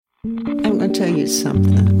to tell you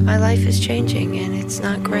something. My life is changing, and it's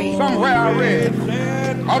not great. Somewhere I read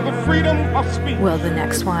of the freedom of speech. Will the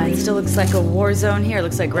next one? It still looks like a war zone here. It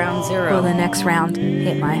looks like ground zero. Will the next round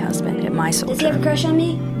hit my husband, hit my soldier? Does he have a crush on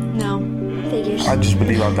me? No. Figures. I just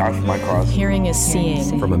believe I'll die for my cause. Hearing is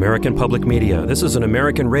seeing. From American Public Media, this is an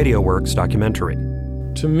American Radio Works documentary.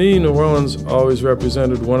 To me, New Orleans always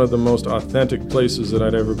represented one of the most authentic places that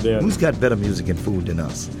I'd ever been. Who's got better music and food than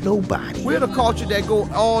us? Nobody. We're the culture that go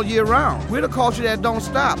all year round. We're the culture that don't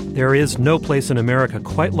stop. There is no place in America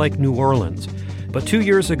quite like New Orleans. But 2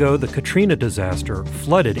 years ago, the Katrina disaster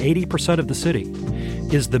flooded 80% of the city.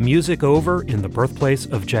 Is the music over in the birthplace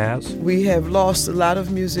of jazz? We have lost a lot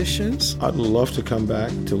of musicians. I'd love to come back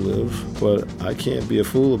to live, but I can't be a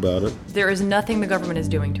fool about it. There is nothing the government is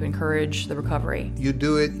doing to encourage the recovery. You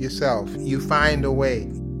do it yourself. You find a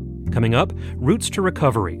way. Coming up, Roots to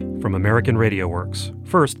Recovery from American Radio Works.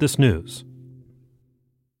 First, this news.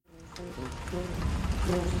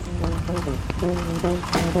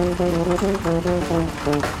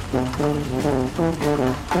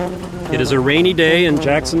 It is a rainy day in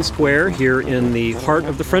Jackson Square here in the heart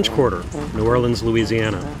of the French Quarter, New Orleans,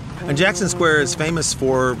 Louisiana. And Jackson Square is famous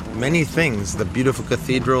for many things, the beautiful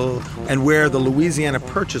cathedral, and where the Louisiana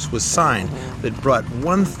Purchase was signed that brought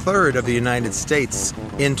 1/3 of the United States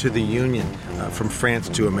into the Union, from France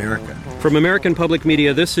to America. From American Public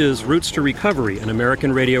Media, this is Roots to Recovery, an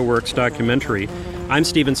American Radio Works documentary. I'm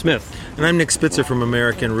Stephen Smith. And I'm Nick Spitzer from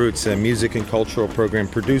American Roots, a music and cultural program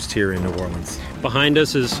produced here in New Orleans. Behind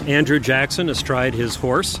us is Andrew Jackson astride his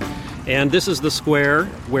horse. And this is the square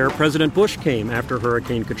where President Bush came after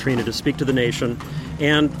Hurricane Katrina to speak to the nation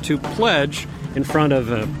and to pledge in front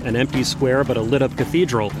of an empty square but a lit-up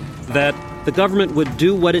cathedral that the government would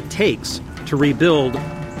do what it takes to rebuild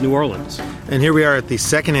New Orleans. And here we are at the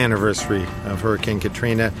second anniversary of Hurricane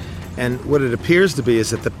Katrina. And what it appears to be is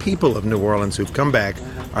that the people of New Orleans who've come back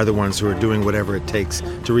are the ones who are doing whatever it takes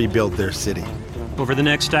to rebuild their city. Over the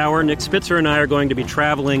next hour, Nick Spitzer and I are going to be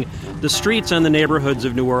traveling the streets and the neighborhoods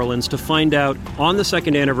of New Orleans to find out, on the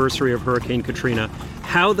second anniversary of Hurricane Katrina,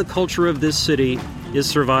 how the culture of this city is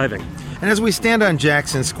surviving. And as we stand on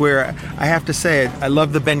Jackson Square, I have to say, I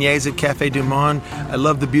love the beignets at Café du Monde. I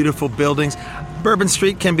love the beautiful buildings. Bourbon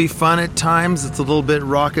Street can be fun at times. It's a little bit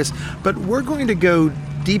raucous. But we're going to go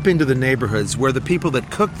deep into the neighborhoods where the people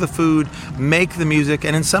that cook the food, make the music,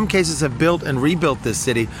 and in some cases have built and rebuilt this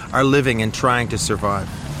city are living and trying to survive.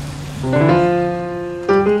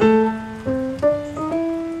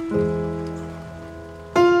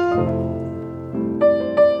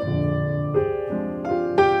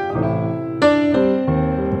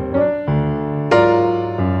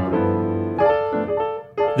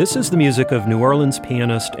 This is the music of New Orleans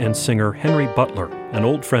pianist and singer Henry Butler, an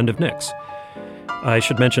old friend of Nick's. I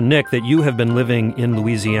should mention, Nick, that you have been living in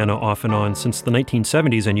Louisiana off and on since the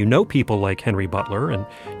 1970s, and you know people like Henry Butler, and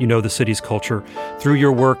you know the city's culture through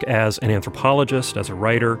your work as an anthropologist, as a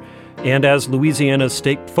writer, and as Louisiana's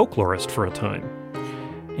state folklorist for a time.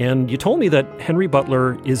 And you told me that Henry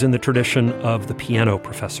Butler is in the tradition of the piano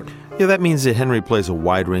professor. Yeah, that means that Henry plays a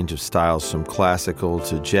wide range of styles, from classical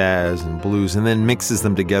to jazz and blues, and then mixes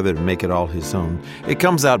them together to make it all his own. It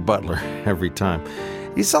comes out Butler every time.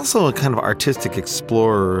 He's also a kind of artistic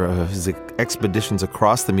explorer. His expeditions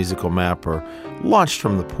across the musical map are launched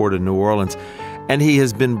from the port of New Orleans. And he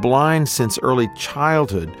has been blind since early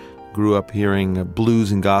childhood, grew up hearing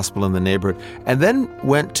blues and gospel in the neighborhood, and then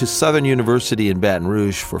went to Southern University in Baton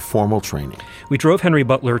Rouge for formal training. We drove Henry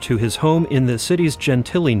Butler to his home in the city's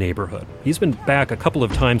Gentilly neighborhood. He's been back a couple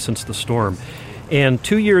of times since the storm. And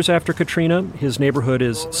 2 years after Katrina, his neighborhood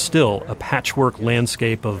is still a patchwork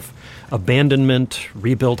landscape of abandonment,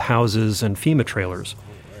 rebuilt houses, and FEMA trailers.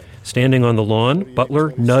 Standing on the lawn,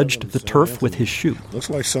 Butler nudged the turf with his shoe. Looks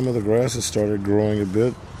like some of the grass has started growing a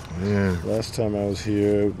bit. Yeah. Last time I was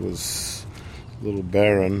here, it was a little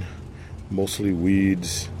barren, mostly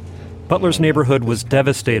weeds. Butler's neighborhood was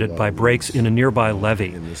devastated by breaks in a nearby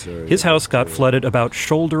levee. His house got flooded about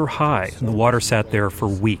shoulder high, and the water sat there for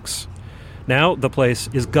weeks. Now the place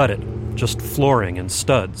is gutted, just flooring and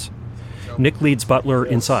studs. Nick leads Butler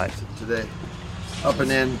inside. Today, up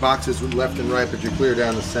and in, boxes left and right, but you're clear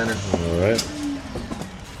down the center. All right.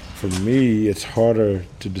 For me, it's harder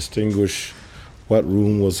to distinguish what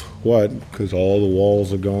room was what, because all the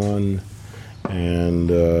walls are gone, and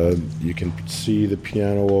you can see the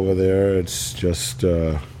piano over there. It's just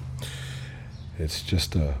a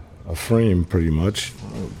frame, pretty much.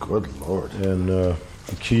 Oh, good Lord. And the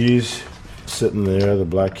keys sitting there, the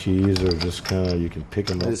black keys are just kind of, you can pick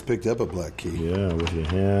them up. I just picked up a black key. Yeah, with your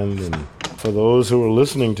hand. And for those who are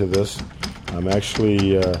listening to this, I'm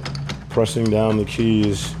actually pressing down the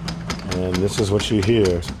keys And this is what you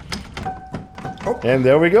hear. And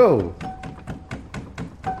there we go.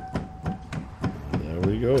 There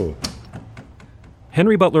we go.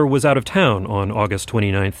 Henry Butler was out of town on August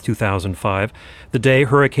 29, 2005, the day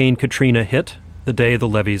Hurricane Katrina hit, the day the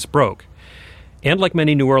levees broke. And like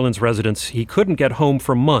many New Orleans residents, he couldn't get home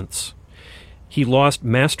for months. He lost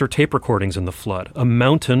master tape recordings in the flood, a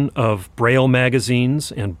mountain of Braille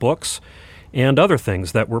magazines and books, and other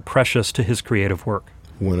things that were precious to his creative work.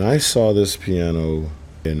 When I saw this piano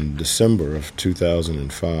in December of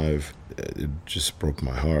 2005, it just broke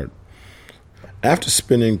my heart. After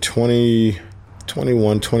spending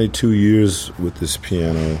 21, 22 years with this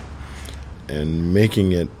piano and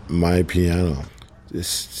making it my piano,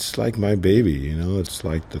 it's like my baby, you know? It's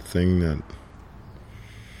like the thing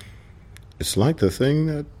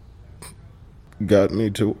that got me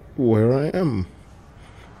to where I am.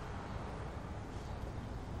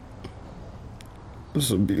 It's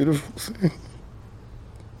a beautiful thing.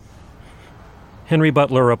 Henry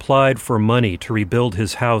Butler applied for money to rebuild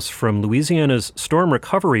his house from Louisiana's storm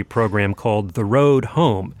recovery program called The Road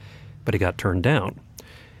Home, but he got turned down.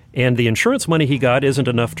 And the insurance money he got isn't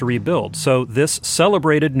enough to rebuild, so this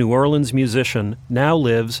celebrated New Orleans musician now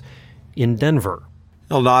lives in Denver.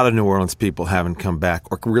 A lot of New Orleans people haven't come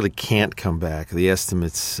back, or really can't come back. The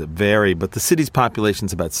estimates vary, but the city's population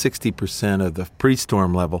is about 60% of the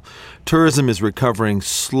pre-storm level. Tourism is recovering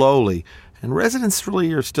slowly, and residents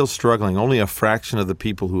really are still struggling. Only a fraction of the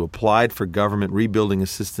people who applied for government rebuilding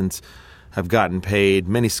assistance have gotten paid.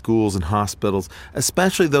 Many schools and hospitals,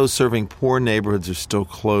 especially those serving poor neighborhoods, are still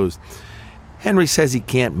closed. Henry says he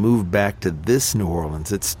can't move back to this New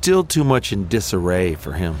Orleans. It's still too much in disarray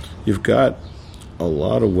for him. You've got a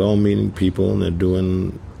lot of well-meaning people, and they're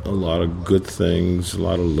doing a lot of good things, a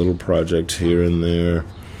lot of little projects here and there.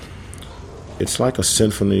 It's like a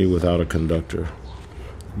symphony without a conductor,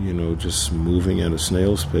 you know, just moving at a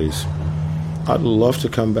snail's pace. I'd love to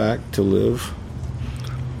come back to live,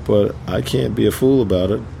 but I can't be a fool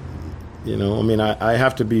about it. You know, I mean, I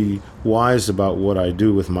have to be wise about what I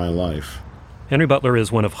do with my life. Henry Butler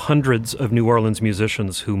is one of hundreds of New Orleans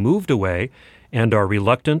musicians who moved away and are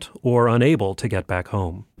reluctant or unable to get back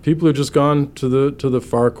home. People have just gone to the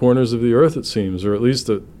far corners of the earth, it seems, or at least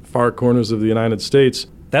the far corners of the United States.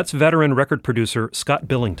 That's veteran record producer Scott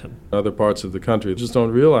Billington. Other parts of the country just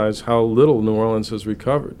don't realize how little New Orleans has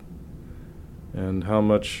recovered and how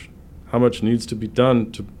much needs to be done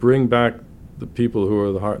to bring back the people who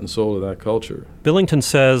are the heart and soul of that culture. Billington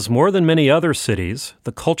says more than many other cities,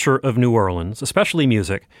 the culture of New Orleans, especially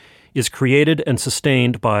music, is created and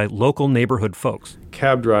sustained by local neighborhood folks.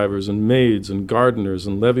 Cab drivers and maids and gardeners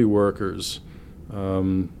and levee workers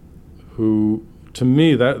who, to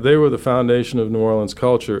me, that they were the foundation of New Orleans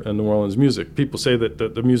culture and New Orleans music. People say that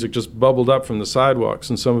the music just bubbled up from the sidewalks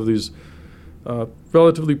in some of these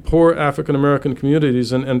relatively poor African-American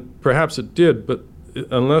communities, and perhaps it did, but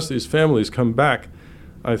unless these families come back,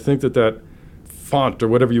 I think that font, or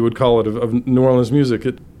whatever you would call it, of New Orleans music,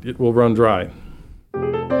 it will run dry.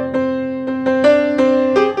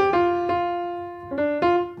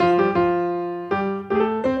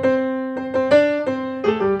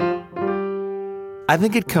 I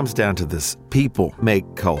think it comes down to this. People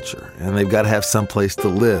make culture, and they've got to have some place to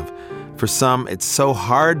live. For some, it's so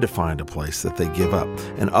hard to find a place that they give up,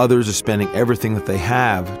 and others are spending everything that they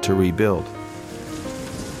have to rebuild.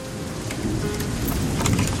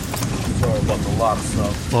 Sorry about the lot of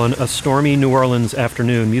stuff. On a stormy New Orleans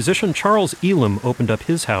afternoon, musician Charles Elam opened up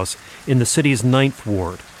his house in the city's 9th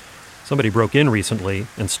Ward. Somebody broke in recently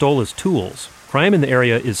and stole his tools. Crime in the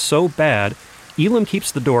area is so bad, Elam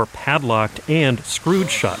keeps the door padlocked and screwed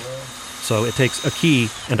shut. So it takes a key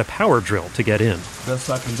and a power drill to get in. Best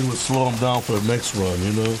I can do is slow them down for the next run,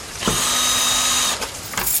 you know?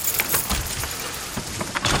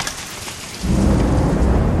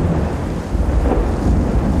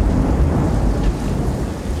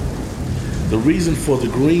 The reason for the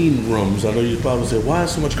green rooms, I know you probably say, why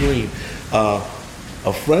is so much green?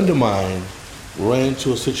 A friend of mine ran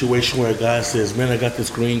into a situation where a guy says, man, I got this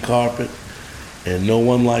green carpet and no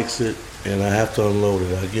one likes it, and I have to unload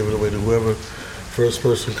it. I give it away to whoever first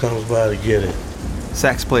person comes by to get it.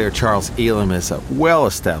 Sax player Charles Elam is a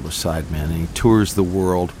well-established sideman, and he tours the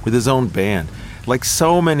world with his own band. Like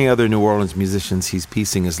so many other New Orleans musicians, he's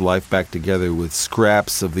piecing his life back together with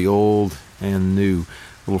scraps of the old and new. A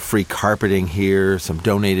little free carpeting here, some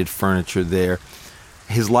donated furniture there.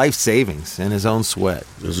 His life savings and his own sweat.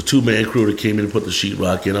 There's a two-man crew that came in and put the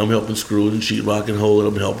sheetrock in. I'm helping screw it and sheetrock and hold it.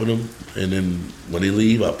 I'm helping them. And then when they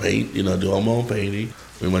leave, I paint. I do all my own painting.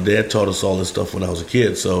 I mean, my dad taught us all this stuff when I was a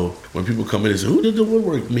kid. So when people come in and say, who did the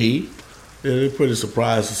woodwork? Me. Yeah, they're pretty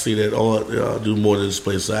surprised to see that do more than just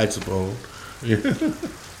play saxophone.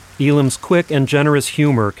 Elam's quick and generous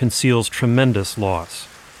humor conceals tremendous loss.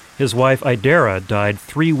 His wife, Idara, died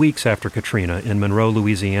 3 weeks after Katrina in Monroe,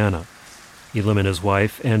 Louisiana. Elam and his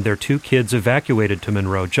wife and their 2 kids evacuated to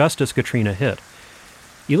Monroe just as Katrina hit.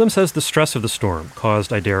 Elam says the stress of the storm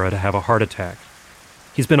caused Idara to have a heart attack.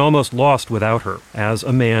 He's been almost lost without her, as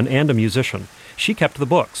a man and a musician. She kept the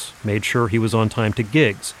books, made sure he was on time to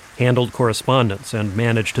gigs, handled correspondence, and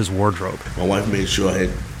managed his wardrobe. My wife made sure I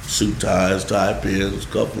had suit ties, tie pins,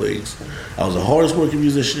 cufflinks. I was the hardest working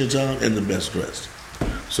musician in town and the best dressed.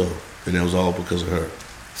 And that was all because of her.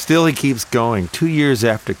 Still, he keeps going. 2 years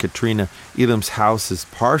after Katrina, Elam's house is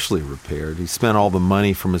partially repaired. He spent all the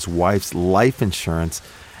money from his wife's life insurance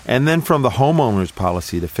and then from the homeowner's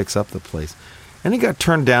policy to fix up the place. And he got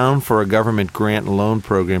turned down for a government grant and loan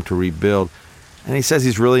program to rebuild. And he says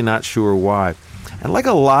he's really not sure why. And like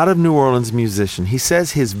a lot of New Orleans musicians, he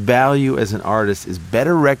says his value as an artist is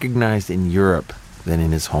better recognized in Europe than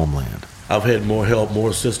in his homeland. I've had more help, more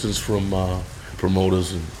assistance from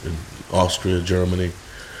promoters in Austria, Germany.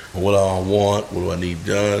 What I want, what do I need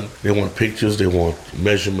done? They want pictures, they want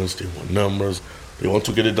measurements, they want numbers. They want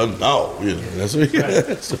to get it done now. That's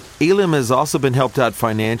what, Elam has also been helped out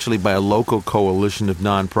financially by a local coalition of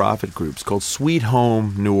nonprofit groups called Sweet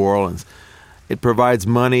Home New Orleans. It provides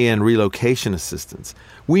money and relocation assistance.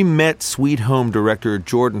 We met Sweet Home director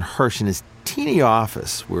Jordan Hirsch in his teeny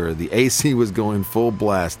office where the AC was going full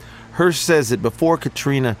blast. Hirsch says that before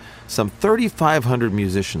Katrina, some 3,500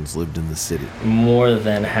 musicians lived in the city. More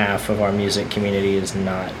than half of our music community is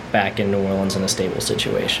not back in New Orleans in a stable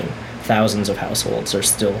situation. Thousands of households are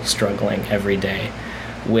still struggling every day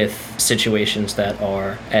with situations that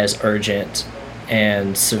are as urgent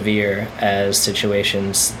and severe as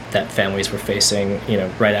situations that families were facing,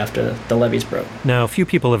 right after the levees broke. Now, few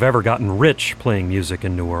people have ever gotten rich playing music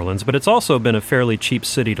in New Orleans, but it's also been a fairly cheap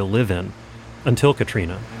city to live in until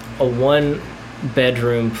Katrina. A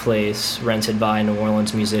one-bedroom place rented by a New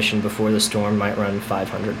Orleans musician before the storm might run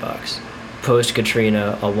 $500.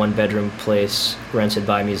 Post-Katrina, a one-bedroom place rented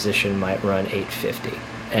by a musician might run $850.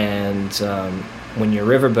 And when your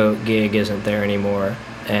riverboat gig isn't there anymore,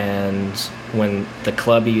 and when the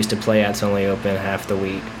club you used to play at's only open half the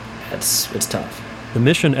week, it's tough. The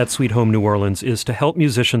mission at Sweet Home New Orleans is to help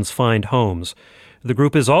musicians find homes. The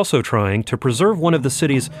group is also trying to preserve one of the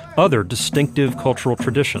city's other distinctive cultural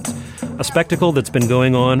traditions, a spectacle that's been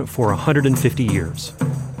going on for 150 years.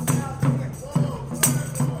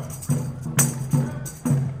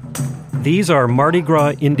 These are Mardi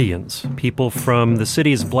Gras Indians, people from the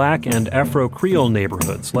city's black and Afro-Creole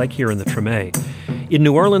neighborhoods, like here in the Treme. In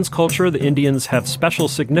New Orleans culture, the Indians have special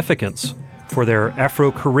significance for their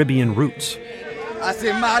Afro-Caribbean roots. I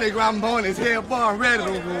said Mardi Gras born is here, born ready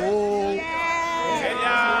to roll.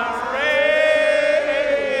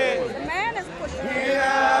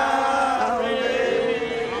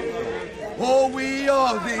 Oh, we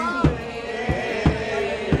all be.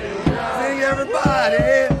 Sing everybody.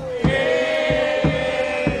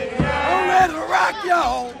 I'm ready to rock,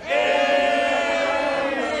 y'all.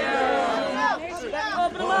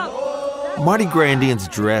 Mardi Gras Indians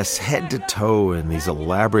dress head to toe in these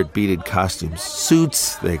elaborate beaded costumes,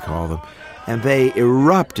 suits they call them, and they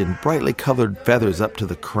erupt in brightly colored feathers up to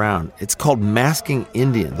the crown. It's called masking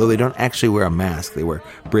Indian, though they don't actually wear a mask. They wear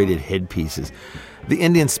braided headpieces. The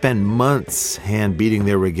Indians spend months hand-beating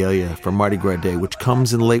their regalia for Mardi Gras Day, which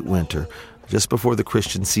comes in late winter, just before the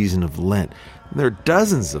Christian season of Lent. And there are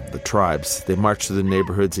dozens of the tribes. They march through the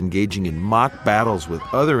neighborhoods engaging in mock battles with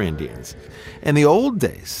other Indians. In the old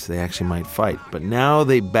days, they actually might fight, but now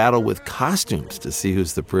they battle with costumes to see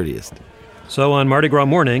who's the prettiest. So on Mardi Gras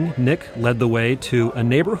morning, Nick led the way to a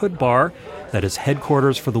neighborhood bar that is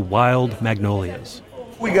headquarters for the Wild Magnolias.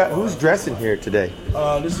 Who's dressing here today?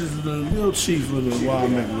 This is the little chief of the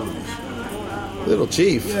Wild Magnolias. Little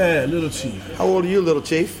Chief? Yeah, Little Chief. How old are you, Little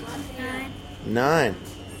Chief? 9.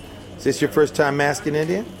 Is this your first time masking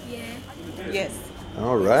Indian? Yeah. Yes.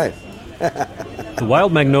 All right. The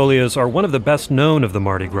Wild Magnolias are one of the best known of the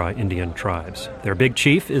Mardi Gras Indian tribes. Their big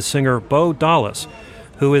chief is singer Bo Dallas,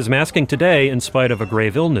 who is masking today in spite of a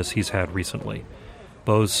grave illness he's had recently.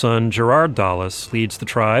 Bo's son, Gerard Dallas, leads the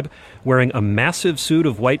tribe, wearing a massive suit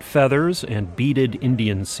of white feathers and beaded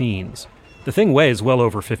Indian scenes. The thing weighs well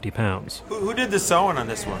over 50 pounds. Who did the sewing on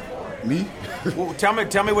this one? Me? Well, tell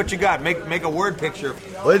me what you got. Make a word picture.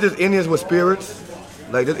 Well, it's just Indians with spirits.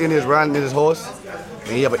 Like this Indian's riding his horse,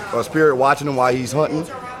 and you have a spirit watching him while he's hunting.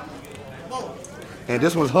 And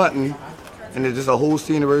this one's hunting, and it's just a whole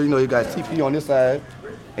scenery. You got TP on this side,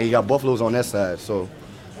 and you got buffaloes on that side. So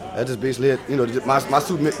That's just basically it. You know, my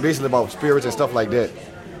suit basically about spirits and stuff like that.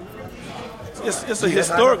 It's a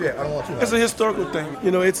historical thing.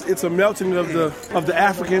 You know, it's a melting of the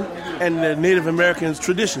African and the Native Americans'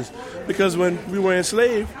 traditions. Because when we were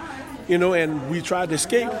enslaved, you know, and we tried to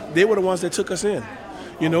escape, they were the ones that took us in.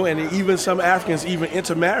 You know, and even some Africans even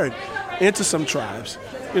intermarried into some tribes.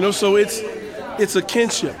 You know, so it's a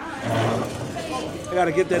kinship. I got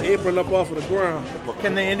to get that apron up off of the ground.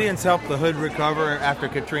 Can the Indians help the hood recover after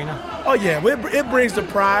Katrina? Oh, yeah. It brings the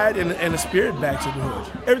pride and the spirit back to the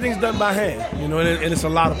hood. Everything's done by hand, you know, and it's a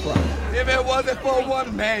lot of pride. If it wasn't for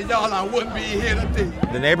one man, y'all, I wouldn't be here today.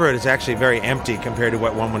 The neighborhood is actually very empty compared to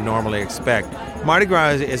what one would normally expect. Mardi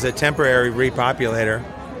Gras is a temporary repopulator.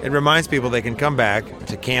 It reminds people they can come back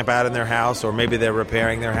to camp out in their house, or maybe they're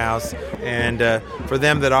repairing their house. And for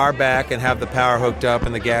them that are back and have the power hooked up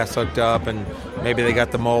and the gas hooked up and maybe they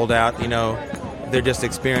got the mold out, you know, they're just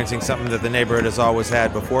experiencing something that the neighborhood has always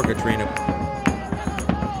had before Katrina.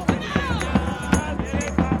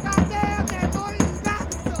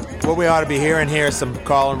 What we ought to be hearing here is some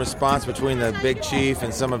call and response between the big chief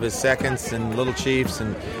and some of his seconds and little chiefs,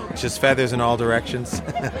 and just feathers in all directions,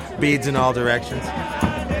 beads in all directions.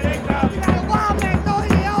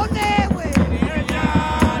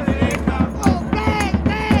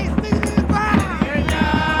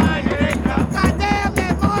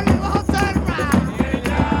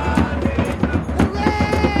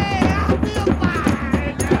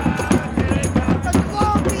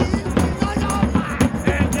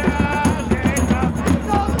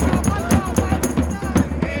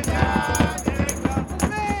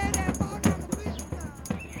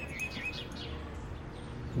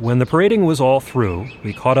 When the parading was all through,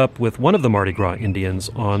 we caught up with one of the Mardi Gras Indians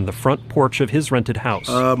on the front porch of his rented house.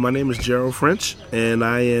 My name is Gerald French, and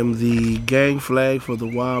I am the gang flag for the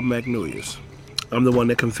Wild Magnolias. I'm the one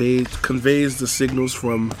that conveys the signals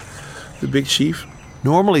from the big chief.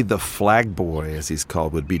 Normally the flag boy, as he's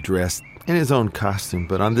called, would be dressed in his own costume,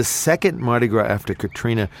 but on the second Mardi Gras after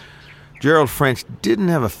Katrina, Gerald French didn't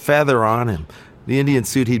have a feather on him. The Indian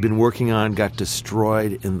suit he'd been working on got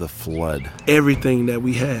destroyed in the flood. Everything that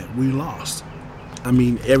we had, we lost. I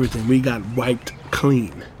mean, everything. We got wiped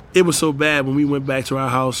clean. It was so bad when we went back to our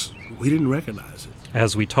house, we didn't recognize it.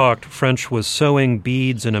 As we talked, French was sewing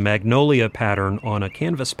beads in a magnolia pattern on a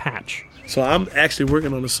canvas patch. So I'm actually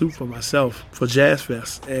working on a suit for myself for Jazz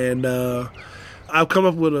Fest. And I've come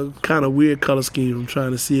up with a kind of weird color scheme. I'm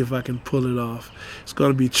trying to see if I can pull it off. It's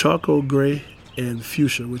going to be charcoal gray and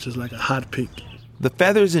fuchsia, which is like a hot pink. The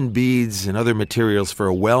feathers and beads and other materials for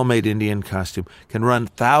a well-made Indian costume can run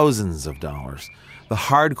thousands of dollars. The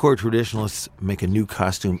hardcore traditionalists make a new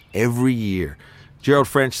costume every year. Gerald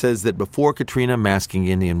French says that before Katrina, masking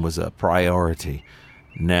Indian was a priority.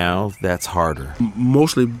 Now that's harder.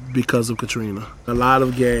 Mostly because of Katrina. A lot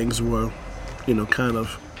of gangs were, you know, kind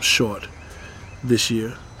of short this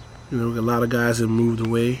year. You know, a lot of guys have moved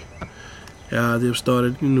away. They've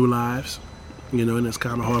started new lives, you know, and it's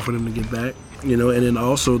kind of hard for them to get back. You know, and then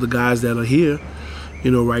also the guys that are here,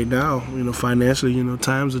 you know, right now, you know, financially, you know,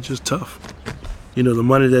 times are just tough. You know, the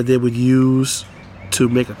money that they would use to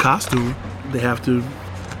make a costume, they have to,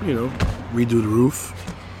 you know, redo the roof,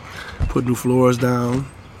 put new floors down,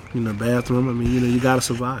 you know, bathroom. I mean, you know, you got to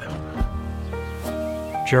survive.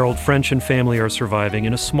 Gerald French and family are surviving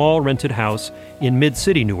in a small rented house in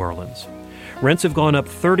mid-city New Orleans. Rents have gone up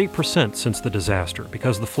 30% since the disaster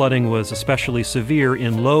because the flooding was especially severe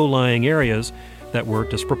in low-lying areas that were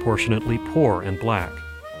disproportionately poor and black.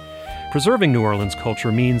 Preserving New Orleans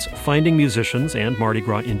culture means finding musicians and Mardi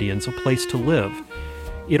Gras Indians a place to live.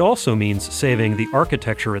 It also means saving the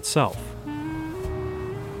architecture itself.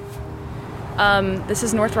 This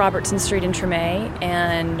is North Robertson Street in Treme,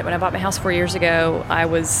 and when I bought my house 4 years ago, I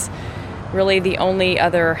was really the only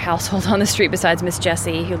other household on the street besides Miss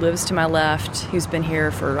Jessie, who lives to my left, who's been here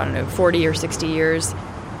for, 40 or 60 years.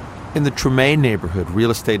 In the Treme neighborhood,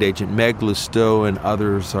 real estate agent Meg Lousteau and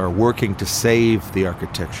others are working to save the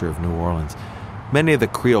architecture of New Orleans. Many of the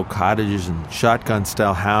Creole cottages and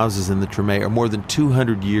shotgun-style houses in the Treme are more than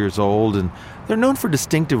 200 years old, and they're known for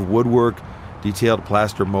distinctive woodwork, detailed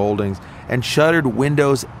plaster moldings, and shuttered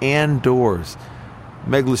windows and doors.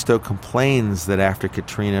 Meg Lousteau complains that after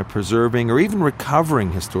Katrina, preserving or even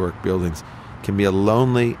recovering historic buildings can be a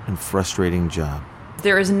lonely and frustrating job.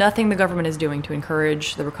 There is nothing the government is doing to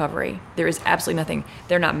encourage the recovery. There is absolutely nothing.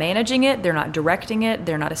 They're not managing it, they're not directing it,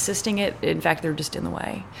 they're not assisting it. In fact, they're just in the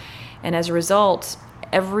way. And as a result,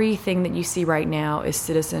 everything that you see right now is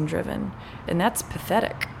citizen-driven, and that's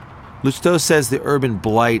pathetic. Lousteau says the urban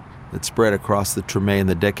blight that spread across the Treme in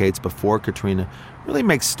the decades before Katrina really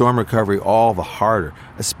makes storm recovery all the harder,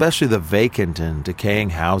 especially the vacant and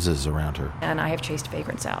decaying houses around her. And I have chased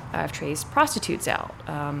vagrants out. I've chased prostitutes out,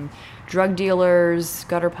 drug dealers,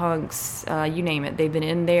 gutter punks, you name it. They've been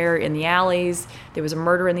in there in the alleys. There was a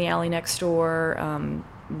murder in the alley next door,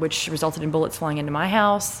 which resulted in bullets flying into my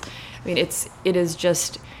house. I mean, it is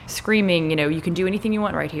just screaming, you can do anything you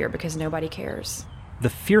want right here because nobody cares. The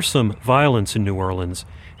fearsome violence in New Orleans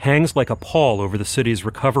hangs like a pall over the city's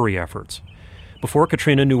recovery efforts. Before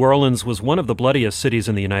Katrina, New Orleans was one of the bloodiest cities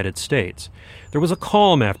in the United States. There was a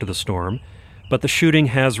calm after the storm, but the shooting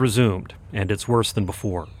has resumed, and it's worse than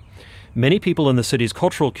before. Many people in the city's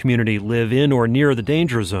cultural community live in or near the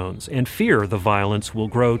danger zones and fear the violence will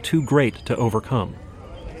grow too great to overcome.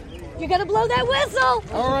 You gotta blow that whistle!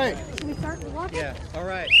 All right. Should we start walking? Yeah, all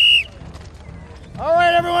right. All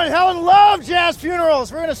right, everyone. Helen loves jazz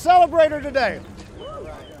funerals. We're going to celebrate her today.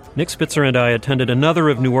 Nick Spitzer and I attended another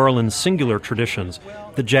of New Orleans' singular traditions,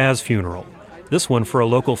 the jazz funeral. This one for a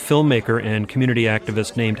local filmmaker and community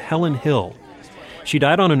activist named Helen Hill. She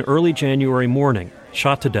died on an early January morning,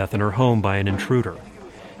 shot to death in her home by an intruder.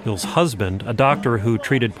 Hill's husband, a doctor who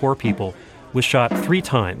treated poor people, was shot 3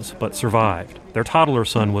 times but survived. Their toddler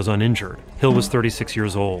son was uninjured. Hill was 36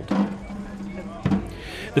 years old.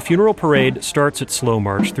 The funeral parade starts its slow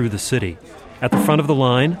march through the city. At the front of the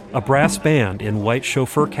line, a brass band in white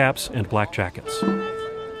chauffeur caps and black jackets.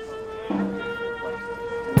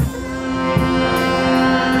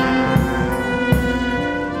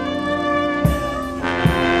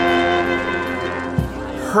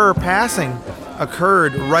 Her passing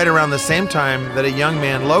occurred right around the same time that a young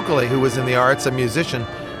man locally who was in the arts, a musician,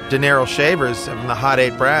 Denarel Shavers from the Hot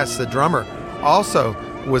 8 Brass, the drummer, also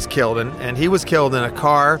was killed. And he was killed in a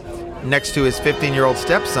car next to his 15-year-old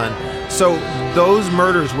stepson. So those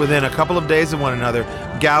murders within a couple of days of one another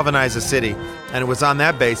galvanized the city. And it was on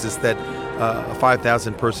that basis that a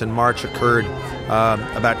 5,000-person march occurred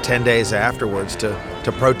about 10 days afterwards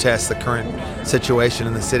to protest the current situation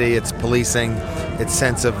in the city, its policing, its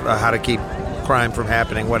sense of how to keep crime from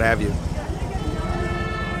happening, what have you.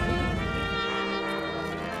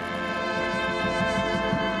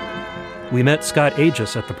 We met Scott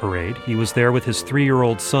Aegis at the parade. He was there with his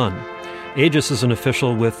 3-year-old son. Aegis is an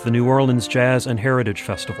official with the New Orleans Jazz and Heritage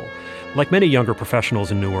Festival. Like many younger professionals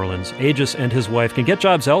in New Orleans, Aegis and his wife can get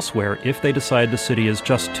jobs elsewhere if they decide the city is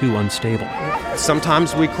just too unstable.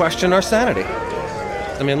 Sometimes we question our sanity.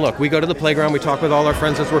 I mean, look, we go to the playground, we talk with all our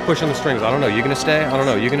friends as we're pushing the strings. I don't know, you gonna stay? I don't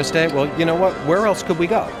know, you gonna stay? Well, you know what? Where else could we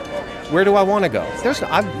go? Where do I want to go?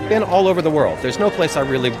 I've been all over the world. There's no place I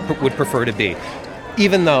really would prefer to be,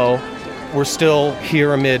 even though we're still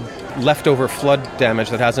here amid leftover flood damage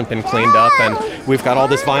that hasn't been cleaned up, and we've got all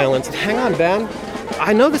this violence. Hang on, Ben.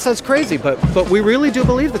 I know this sounds crazy, but we really do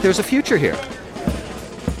believe that there's a future here.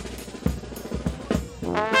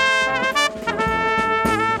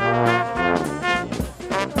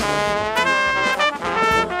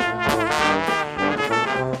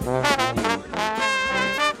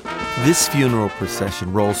 This funeral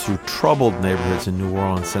procession rolls through troubled neighborhoods in New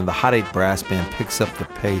Orleans, and the Hot 8 Brass Band picks up the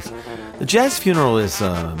pace. The jazz funeral is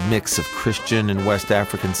a mix of Christian and West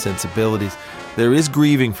African sensibilities. There is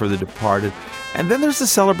grieving for the departed, and then there's the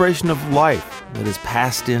celebration of life that is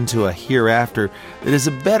passed into a hereafter that is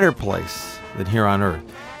a better place than here on earth.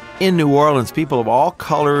 In New Orleans, people of all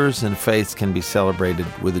colors and faiths can be celebrated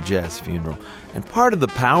with a jazz funeral. And part of the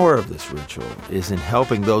power of this ritual is in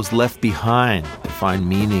helping those left behind to find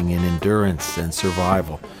meaning in endurance and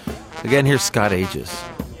survival. Again, here's Scott Aegis.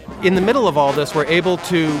 In the middle of all this, we're able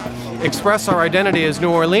to express our identity as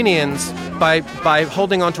New Orleanians by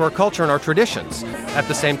holding on to our culture and our traditions at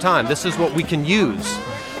the same time. This is what we can use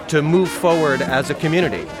to move forward as a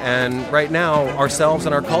community. And right now, ourselves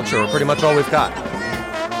and our culture are pretty much all we've got.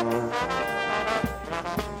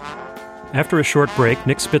 After a short break,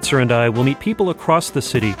 Nick Spitzer and I will meet people across the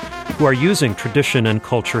city who are using tradition and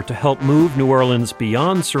culture to help move New Orleans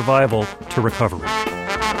beyond survival to recovery.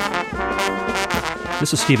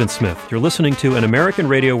 This is Stephen Smith. You're listening to an American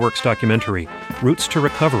Radio Works documentary, Roots to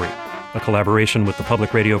Recovery, a collaboration with the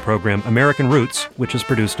public radio program American Roots, which is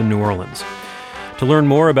produced in New Orleans. To learn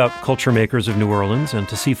more about culture makers of New Orleans and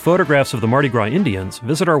to see photographs of the Mardi Gras Indians,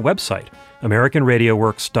 visit our website,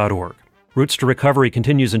 AmericanRadioWorks.org. Roots to Recovery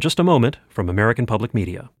continues in just a moment from American Public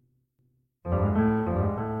Media.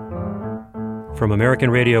 From American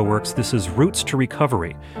Radio Works, this is Roots to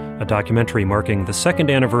Recovery, a documentary marking the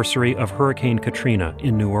second anniversary of Hurricane Katrina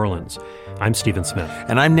in New Orleans. I'm Stephen Smith.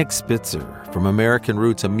 And I'm Nick Spitzer from American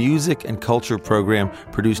Roots, a music and culture program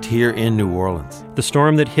produced here in New Orleans. The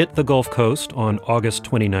storm that hit the Gulf Coast on August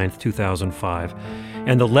 29, 2005,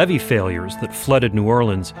 and the levee failures that flooded New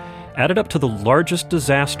Orleans added up to the largest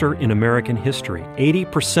disaster in American history.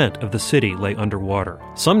 80% of the city lay underwater.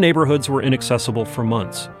 Some neighborhoods were inaccessible for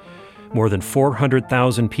months. More than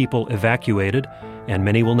 400,000 people evacuated, and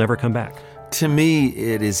many will never come back. To me,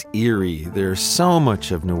 it is eerie. There's so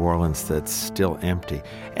much of New Orleans that's still empty.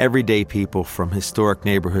 Everyday people from historic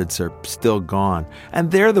neighborhoods are still gone,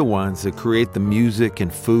 and they're the ones that create the music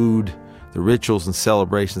and food, the rituals and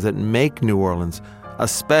celebrations that make New Orleans a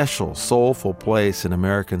special, soulful place in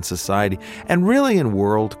American society and really in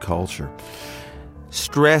world culture.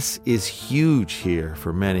 Stress is huge here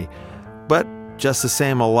for many, but just the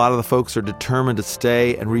same, a lot of the folks are determined to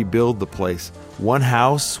stay and rebuild the place. One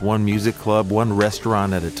house, one music club, one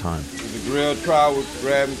restaurant at a time. The grilled trout with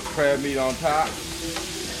crab meat on top,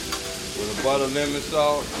 with a butter lemon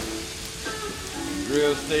sauce,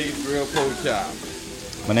 grilled steak, grilled pork chop.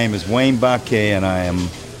 My name is Wayne Baquet, and I am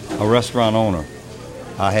a restaurant owner.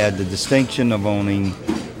 I had the distinction of owning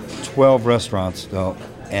 12 restaurants,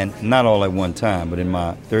 and not all at one time, but in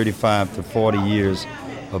my 35 to 40 years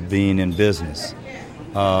of being in business.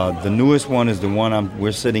 The newest one is the one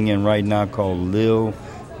we're sitting in right now called Lil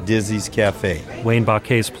Dizzy's Cafe. Wayne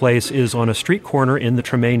Baquet's place is on a street corner in the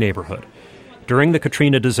Treme neighborhood. During the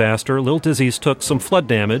Katrina disaster, Lil Dizzy's took some flood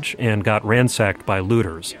damage and got ransacked by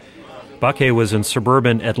looters. Baquet was in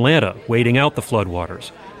suburban Atlanta, waiting out the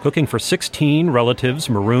floodwaters, cooking for 16 relatives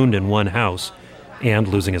marooned in one house, and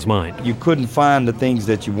losing his mind. You couldn't find the things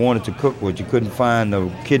that you wanted to cook with. You couldn't find the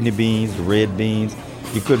kidney beans, the red beans.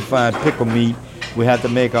 You couldn't find pickle meat. We had to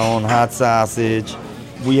make our own hot sausage.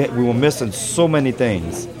 We were missing so many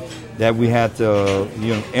things that we had to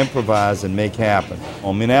improvise and make happen.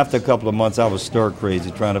 I mean, after a couple of months, I was stir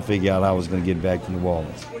crazy trying to figure out how I was going to get back to New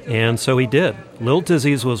Orleans. And so he did. Lil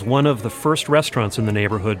Dizzy's was one of the first restaurants in the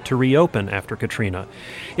neighborhood to reopen after Katrina.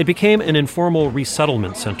 It became an informal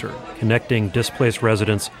resettlement center, connecting displaced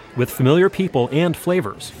residents with familiar people and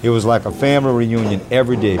flavors. It was like a family reunion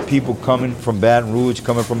every day. People coming from Baton Rouge,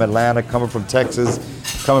 coming from Atlanta, coming from Texas,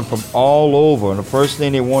 coming from all over. And the first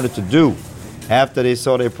thing they wanted to do after they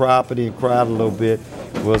saw their property and cried a little bit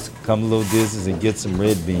was come to Lil Dizzy's and get some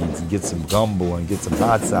red beans and get some gumbo and get some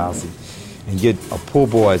hot sausage and get a po'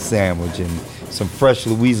 boy sandwich and some fresh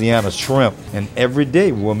Louisiana shrimp. And every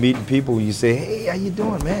day we were meeting people where you say, hey, how you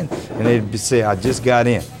doing, man? And they'd say, I just got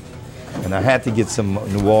in. And I had to get some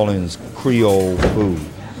New Orleans Creole food.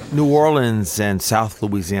 New Orleans and South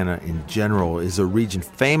Louisiana in general is a region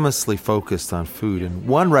famously focused on food. And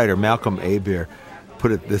one writer, Malcolm Hebert,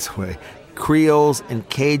 put it this way: Creoles and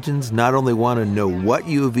Cajuns not only want to know what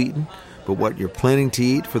you have eaten, but what you're planning to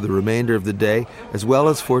eat for the remainder of the day, as well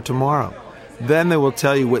as for tomorrow. Then they will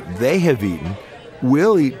tell you what they have eaten,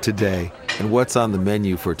 will eat today, and what's on the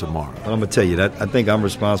menu for tomorrow. I'm going to tell you that I think I'm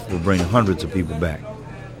responsible for bringing hundreds of people back.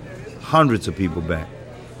 Hundreds of people back.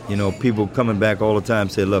 You know, people coming back all the time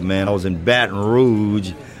say, look, man, I was in Baton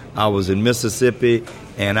Rouge, I was in Mississippi,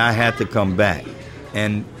 and I had to come back.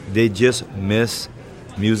 And they just miss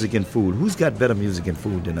music and food. Who's got better music and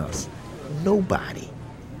food than us? Nobody.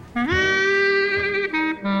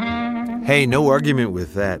 Hey, no argument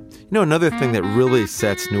with that. You know, another thing that really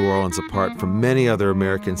sets New Orleans apart from many other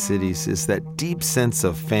American cities is that deep sense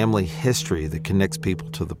of family history that connects people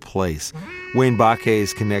to the place. Wayne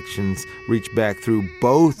Baquet's connections reach back through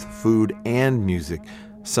both food and music.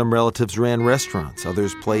 Some relatives ran restaurants,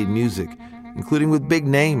 others played music, including with big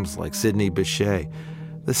names like Sidney Bechet.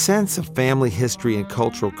 The sense of family history and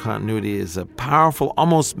cultural continuity is a powerful,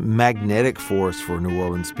 almost magnetic force for New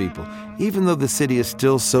Orleans people, even though the city is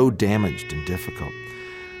still so damaged and difficult.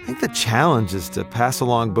 I think the challenge is to pass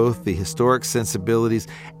along both the historic sensibilities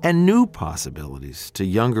and new possibilities to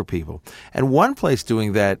younger people. And one place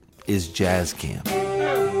doing that is Jazz Camp.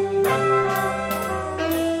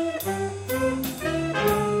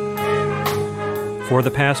 For the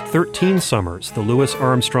past 13 summers, the Louis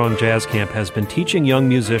Armstrong Jazz Camp has been teaching young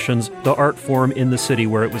musicians the art form in the city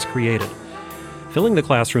where it was created. Filling the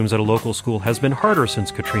classrooms at a local school has been harder since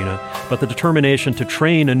Katrina, but the determination to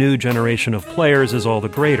train a new generation of players is all the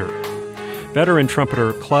greater. Veteran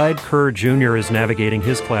trumpeter Clyde Kerr Jr. is navigating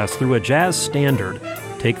his class through a jazz standard,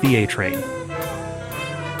 Take the A Train.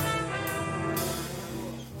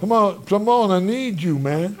 Come on, I need you,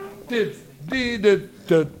 man.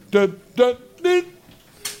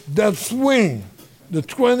 That swing, the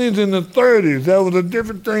 20s and the 30s, that was a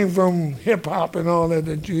different thing from hip-hop and all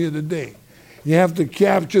that you hear today. You have to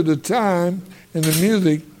capture the time and the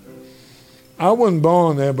music. I wasn't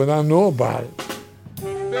born there, but I know about it.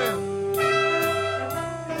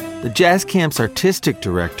 The jazz camp's artistic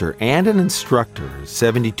director and an instructor is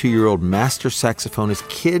 72-year-old master saxophonist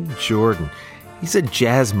Kid Jordan. He's a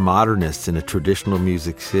jazz modernist in a traditional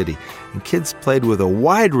music city, and Kid's played with a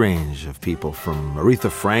wide range of people from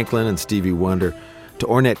Aretha Franklin and Stevie Wonder to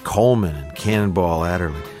Ornette Coleman and Cannonball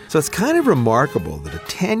Adderley. So it's kind of remarkable that a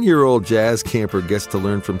 10-year-old jazz camper gets to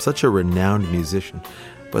learn from such a renowned musician.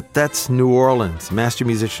 But that's New Orleans. Master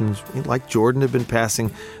musicians like Jordan have been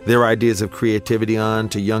passing their ideas of creativity on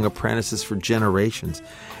to young apprentices for generations.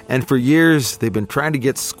 And for years, they've been trying to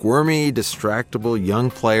get squirmy, distractible young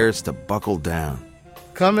players to buckle down.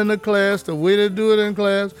 Come into class the way they do it in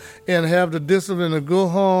class and have the discipline to go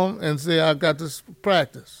home and say, I got to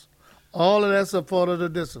practice. All of that's a part of the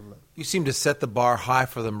discipline. You seem to set the bar high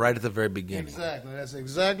for them right at the very beginning. Exactly. That's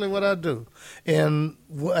exactly what I do. And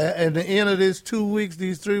at the end of these 2 weeks,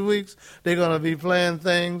 these 3 weeks, they're going to be playing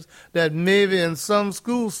things that maybe in some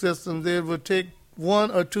school systems it would take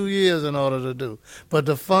 1 or 2 years in order to do. But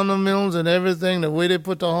the fundamentals and everything, the way they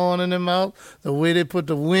put the horn in their mouth, the way they put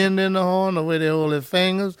the wind in the horn, the way they hold their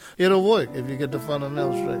fingers, it'll work if you get the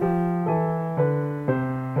fundamentals straight.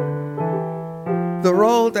 The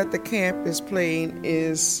role that the camp is playing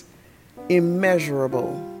is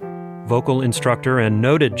immeasurable. Vocal instructor and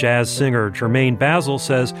noted jazz singer Jermaine Basil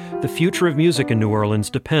says the future of music in New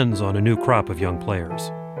Orleans depends on a new crop of young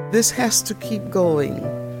players. This has to keep going.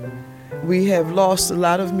 We have lost a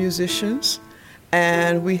lot of musicians,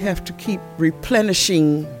 and we have to keep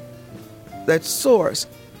replenishing that source.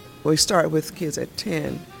 We start with kids at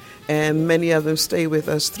 10, and many of them stay with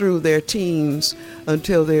us through their teens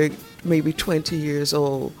until they're maybe 20 years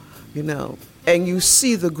old, you know. And you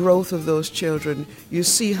see the growth of those children. You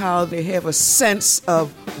see how they have a sense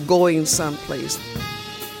of going someplace.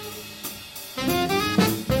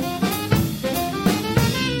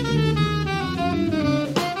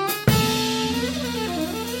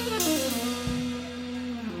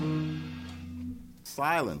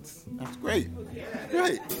 Silence. That's great.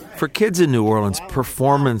 Great. For kids in New Orleans,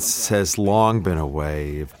 performance has long been a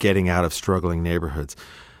way of getting out of struggling neighborhoods,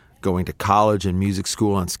 going to college and music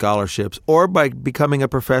school on scholarships, or by becoming a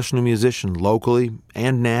professional musician locally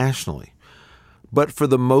and nationally. But for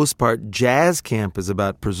the most part, jazz camp is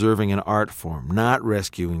about preserving an art form, not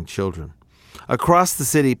rescuing children. Across the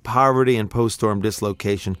city, poverty and post-storm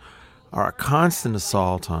dislocation are a constant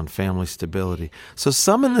assault on family stability. So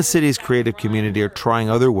some in the city's creative community are trying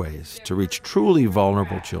other ways to reach truly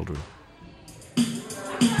vulnerable children.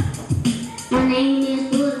 My name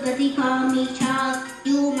is Louis, but they call me Charles.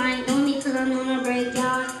 You might know me because I'm on a break,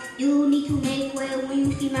 y'all. You need to make way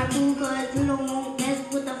when you see my crew, because you don't want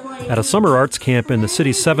mess with the 40. At a summer arts camp in the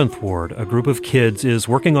city's 7th Ward, a group of kids is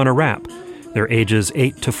working on a rap. They're ages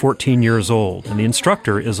 8 to 14 years old, and the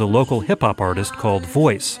instructor is a local hip-hop artist called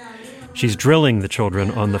Voice. She's drilling the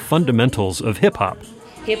children on the fundamentals of hip-hop.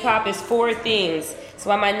 Hip-hop is 4 things. That's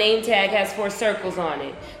why my name tag has 4 circles on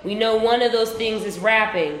it. We know one of those things is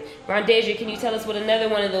rapping. Rondasia, can you tell us what another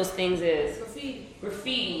one of those things is?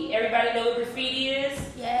 Graffiti. Everybody know what graffiti is?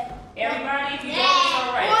 Yeah. Everybody? If you don't, it's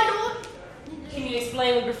all right. Can you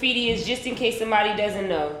explain what graffiti is just in case somebody doesn't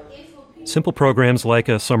know? Simple programs like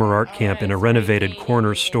a summer art camp in a renovated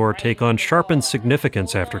corner store take on sharpened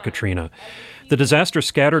significance after Katrina. The disaster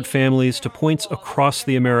scattered families to points across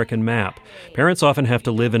the American map. Parents often have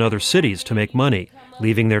to live in other cities to make money,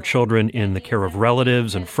 leaving their children in the care of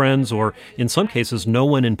relatives and friends, or in some cases, no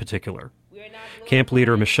one in particular. Camp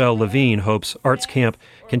leader Michelle Levine hopes Arts Camp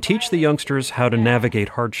can teach the youngsters how to navigate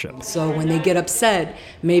hardship. So when they get upset,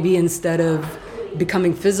 maybe instead of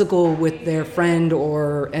becoming physical with their friend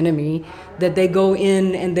or enemy, that they go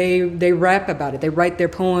in and they rap about it. They write their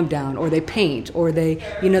poem down, or they paint, or they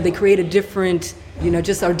create a different,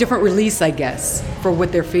 just a different release, I guess, for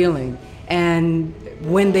what they're feeling. And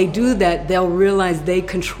when they do that, they'll realize they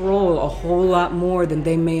control a whole lot more than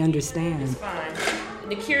they may understand. It's fine.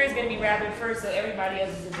 The cure is going to be rapping first, so everybody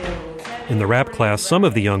else is available. In the rap class, some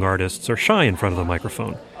of the young artists are shy in front of the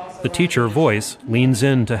microphone. The teacher, Voice, leans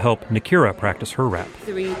in to help Nakira practice her rap.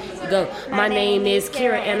 3, go. My name is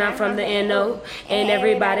Kira and I'm from the NO. And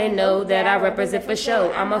everybody know that I represent for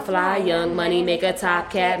show. I'm a fly young money maker,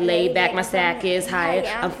 top cat, laid back, my stack is higher.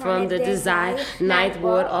 I'm from the design, 9th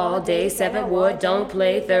Ward all day, 7th Ward, don't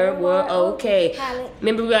play, 3rd Ward, okay.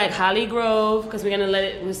 Remember we like Holly Grove, because we're going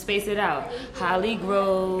to we'll space it out. Holly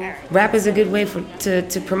Grove. Rap is a good way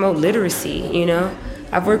to promote literacy,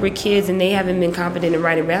 I've worked with kids and they haven't been competent in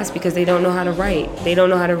writing raps because they don't know how to write. They don't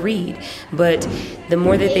know how to read. But the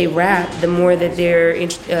more that they rap, the more that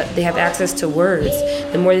they have access to words,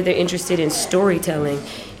 the more that they're interested in storytelling.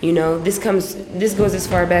 You know, this goes as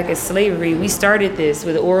far back as slavery. We started this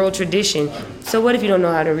with oral tradition. So what if you don't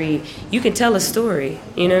know how to read? You can tell a story,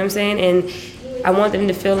 you know what I'm saying? And I want them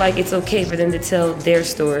to feel like it's okay for them to tell their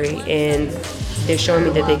story, and they're showing me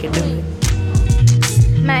that they can do it.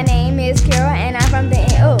 My name is Kira and I'm from the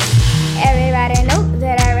N.O. Everybody know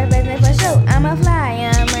that I represent for sure. I'm a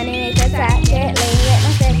flyer, money maker, top cat, lady at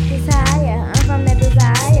my sex desire. I'm from the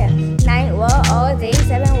desire. Night war all day,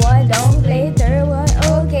 7 war, don't play, 3rd war,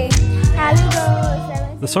 okay.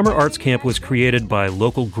 Hollywood. The Summer Arts Camp was created by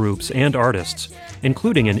local groups and artists,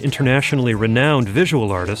 including an internationally renowned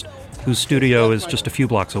visual artist whose studio is just a few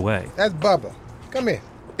blocks away. That's Bubba. Come here.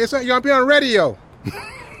 You're going to be on radio.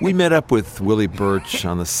 We met up with Willie Birch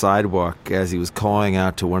on the sidewalk as he was calling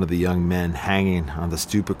out to one of the young men hanging on the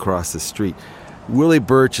stoop across the street. Willie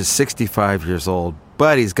Birch is 65 years old,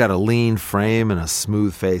 but he's got a lean frame and a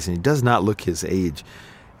smooth face, and he does not look his age.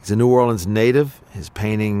 He's a New Orleans native. His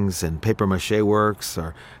paintings and papier-mâché works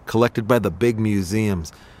are collected by the big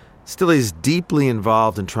museums. Still, he's deeply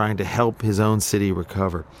involved in trying to help his own city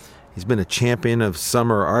recover. He's been a champion of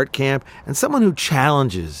Summer Art Camp and someone who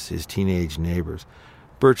challenges his teenage neighbors.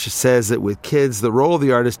 Birch says that with kids, the role of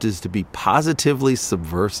the artist is to be positively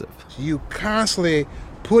subversive. You constantly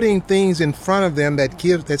putting things in front of them that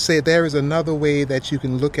say there is another way that you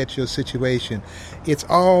can look at your situation. It's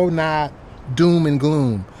all not doom and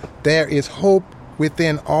gloom. There is hope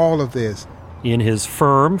within all of this. In his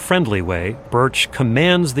firm, friendly way, Birch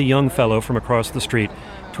commands the young fellow from across the street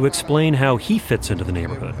to explain how he fits into the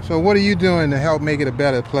neighborhood. So what are you doing to help make it a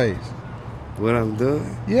better place? What I'm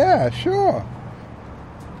doing? Yeah, sure.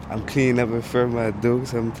 I'm cleaning up in front of my door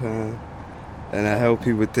sometimes, and I help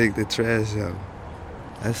people take the trash out.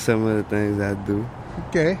 That's some of the things I do.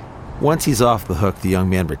 Okay. Once he's off the hook, the young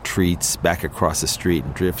man retreats back across the street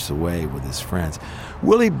and drifts away with his friends.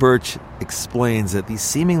 Willie Birch explains that these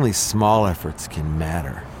seemingly small efforts can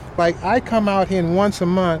matter. Like, I come out here and once a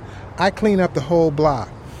month, I clean up the whole block.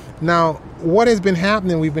 Now, what has been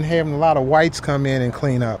happening, we've been having a lot of whites come in and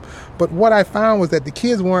clean up. But what I found was that the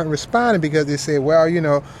kids weren't responding because they said, well, you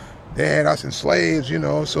know, they had us as slaves, you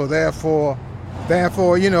know, so therefore,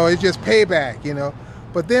 you know, it's just payback, you know.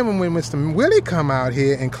 But then when Mr. Willie come out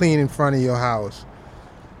here and clean in front of your house,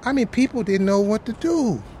 I mean, people didn't know what to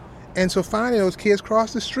do. And so finally those kids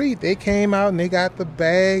crossed the street. They came out and they got the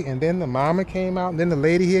bag, and then the mama came out, and then the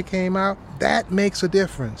lady here came out. That makes a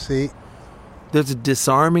difference, see? There's a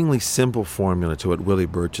disarmingly simple formula to what Willie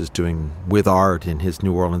Birch is doing with art in his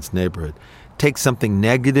New Orleans neighborhood. Take something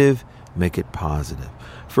negative, make it positive.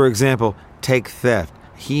 For example, take theft.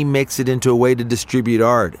 He makes it into a way to distribute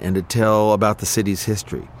art and to tell about the city's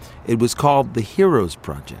history. It was called the Heroes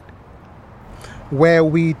Project, where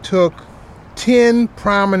we took 10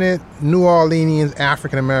 prominent New Orleanians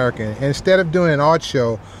African American, and instead of doing an art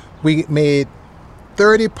show, we made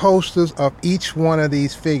 30 posters of each one of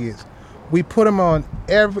these figures. We put them on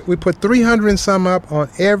we put 300 and some up on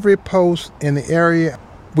every post in the area.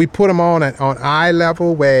 We put them on eye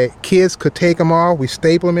level where kids could take them off. We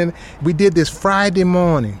staple them in. We did this Friday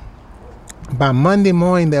morning. By Monday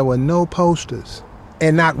morning, there were no posters,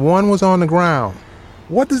 and not one was on the ground.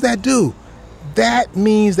 What does that do? That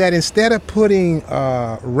means that instead of putting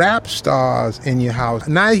rap stars in your house,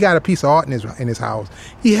 now he got a piece of art in his house.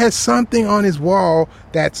 He has something on his wall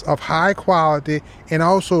that's of high quality and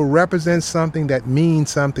also represents something that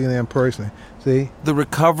means something to them personally. See? The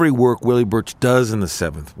recovery work Willie Birch does in the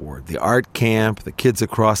 7th Ward, the art camp, the kids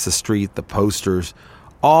across the street, the posters,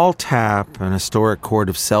 all tap an historic chord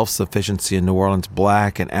of self-sufficiency in New Orleans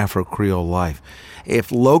Black and Afro-Creole life.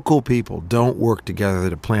 If local people don't work together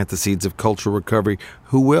to plant the seeds of cultural recovery,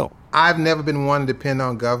 who will? I've never been one to depend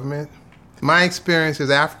on government. My experience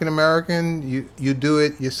as African American, you do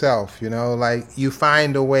it yourself, you know, like you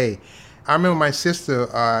find a way. I remember my sister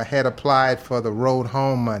had applied for the road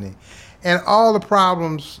home money, and all the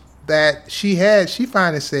problems that she had, she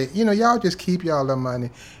finally said, you know, y'all just keep y'all the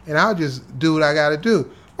money and I'll just do what I got to do.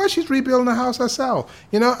 Well, she's rebuilding the house herself.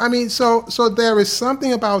 You know, I mean, so there is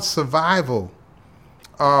something about survival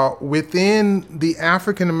within the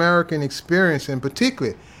African American experience in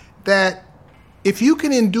particular, that if you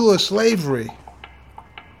can endure slavery,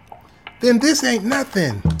 then this ain't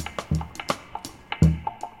nothing.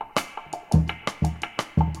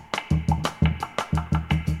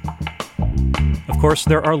 Of course,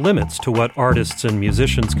 there are limits to what artists and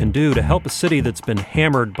musicians can do to help a city that's been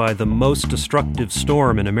hammered by the most destructive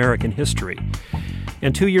storm in American history.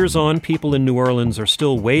 And 2 years on, people in New Orleans are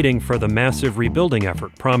still waiting for the massive rebuilding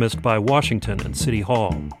effort promised by Washington and City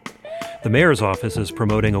Hall. The mayor's office is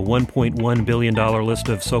promoting a $1.1 billion list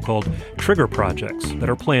of so-called trigger projects that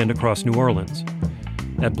are planned across New Orleans.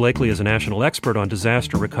 Ed Blakely is a national expert on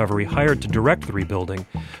disaster recovery hired to direct the rebuilding.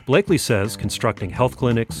 Blakely says constructing health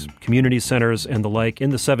clinics, community centers, and the like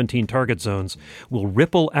in the 17 target zones will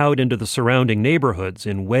ripple out into the surrounding neighborhoods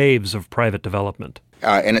in waves of private development.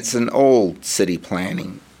 And it's an old city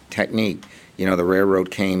planning technique. You know, the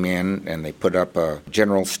railroad came in and they put up a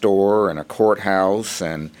general store and a courthouse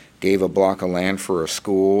and gave a block of land for a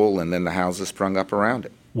school, and then the houses sprung up around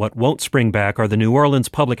it. What won't spring back are the New Orleans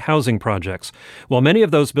public housing projects. While many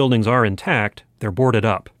of those buildings are intact, they're boarded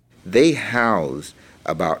up. They house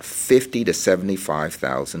about 50 to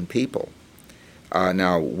 75,000 people.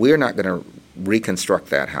 Now, we're not going to reconstruct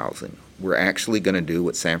that housing. We're actually going to do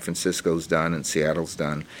what San Francisco's done and Seattle's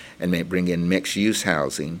done and bring in mixed-use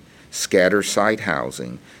housing, scatter site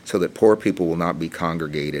housing, so that poor people will not be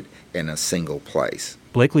congregated in a single place.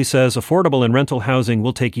 Blakely says affordable and rental housing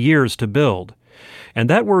will take years to build. And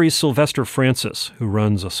that worries Sylvester Francis, who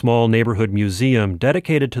runs a small neighborhood museum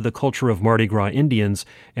dedicated to the culture of Mardi Gras Indians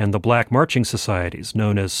and the black marching societies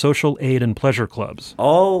known as social aid and pleasure clubs.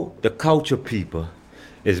 All the culture people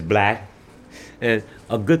is black, and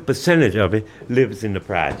a good percentage of it lives in the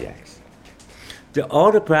projects.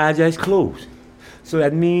 All the projects closed. So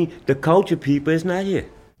that means the culture people is not here.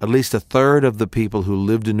 At least a third of the people who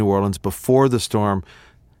lived in New Orleans before the storm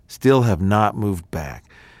still have not moved back.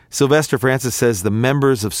 Sylvester Francis says the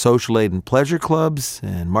members of social aid and pleasure clubs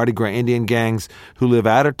and Mardi Gras Indian gangs who live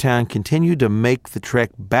out of town continue to make the trek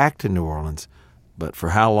back to New Orleans. But for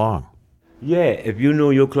how long? Yeah, if you know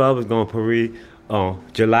your club is going to parade on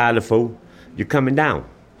July the 4th, you're coming down.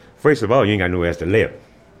 First of all, you ain't got nowhere else to live.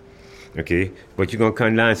 Okay? But you're going to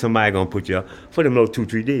come down and somebody going to put you up for them little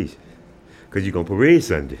 2-3 days. Because you're going to parade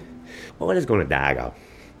Sunday. Oh, it's going to die out.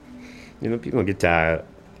 You know, people going to get tired of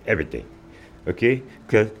everything. Okay?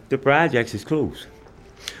 Because the projects is closed.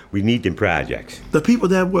 We need them projects. The people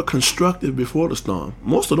that were constructed before the storm,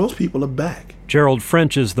 most of those people are back. Gerald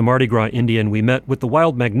French is the Mardi Gras Indian we met with the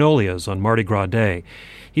Wild Magnolias on Mardi Gras Day.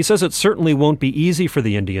 He says it certainly won't be easy for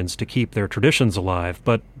the Indians to keep their traditions alive,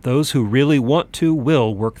 but those who really want to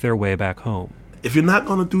will work their way back home. If you're not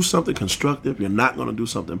going to do something constructive, you're not going to do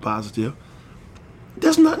something positive,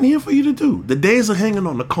 there's nothing here for you to do. The days of hanging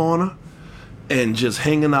on the corner and just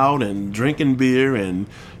hanging out and drinking beer and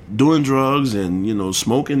doing drugs and, you know,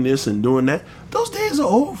 smoking this and doing that, those days are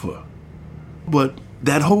over. But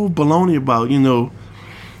that whole baloney about, you know,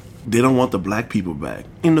 they don't want the black people back,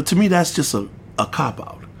 you know, to me that's just a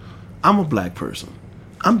cop-out. I'm a black person.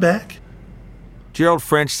 I'm back. Gerald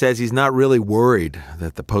French says he's not really worried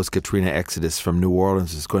that the post-Katrina exodus from New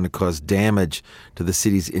Orleans is going to cause damage to the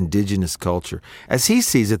city's indigenous culture. As he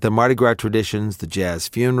sees it, the Mardi Gras traditions, the jazz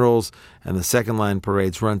funerals, and the second-line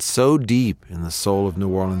parades run so deep in the soul of New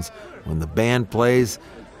Orleans, when the band plays,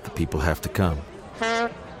 the people have to come.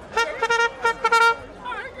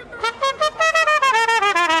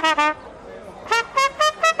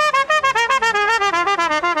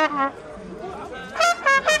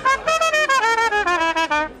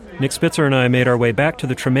 Nick Spitzer and I made our way back to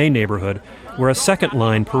the Treme neighborhood, where a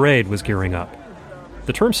second-line parade was gearing up.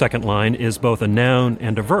 The term second line is both a noun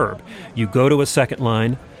and a verb. You go to a second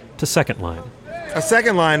line to second line. A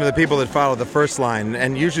second line are the people that follow the first line,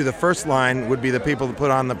 and usually the first line would be the people that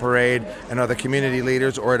put on the parade and are the community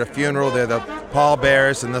leaders, or at a funeral they're the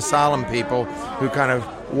pallbearers and the solemn people who kind of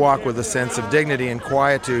walk with a sense of dignity and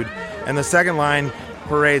quietude. And the second line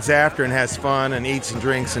parades after and has fun and eats and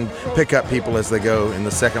drinks and pick up people as they go in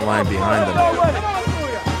the second line behind them.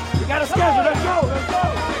 We got a schedule, let's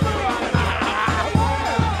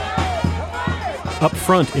go! Up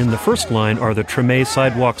front in the first line are the Treme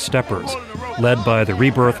Sidewalk Steppers, led by the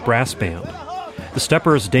Rebirth Brass Band. The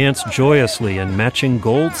Steppers dance joyously in matching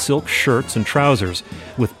gold silk shirts and trousers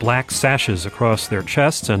with black sashes across their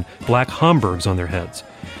chests and black Homburgs on their heads.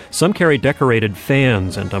 Some carry decorated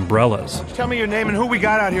fans and umbrellas. Tell me your name and who we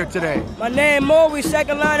got out here today. My name Mo, we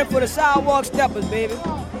second liner for the Sidewalk Steppers, baby.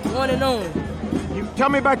 One and only. Tell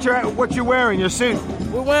me about what you're wearing, your suit.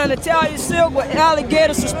 We're wearing Italian silk with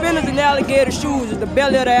alligator suspenders and alligator shoes. It's the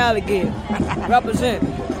belly of the alligator. Represent.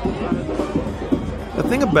 The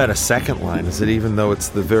thing about a second line is that even though it's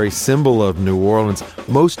the very symbol of New Orleans,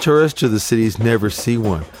 most tourists to the cities never see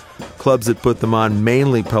one. Clubs that put them on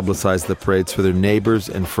mainly publicize the parades for their neighbors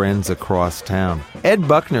and friends across town. Ed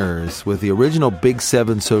Buckner is with the original Big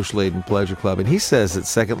 7 Social Aid and Pleasure Club, and he says that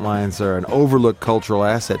second lines are an overlooked cultural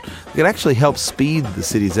asset that could actually help speed the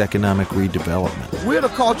city's economic redevelopment. We're the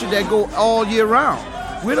culture that go all year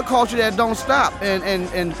round. We're the culture that don't stop.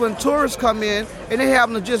 And when tourists come in and they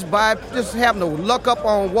happen to just happen to luck up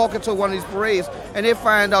on walking to one of these parades, and they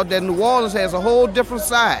find out that New Orleans has a whole different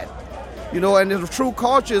side. And the true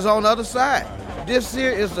culture is on the other side. This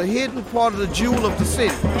here is the hidden part of the jewel of the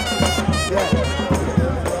city.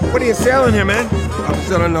 What are you selling here, man? I'm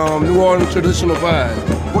selling New Orleans traditional pies.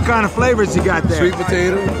 What kind of flavors you got there? Sweet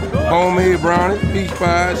potato, homemade brownie, peach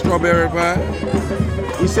pie, strawberry pie.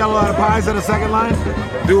 You sell a lot of pies at the second line?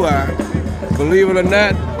 Do I? Believe it or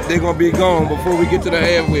not, they're going to be gone before we get to the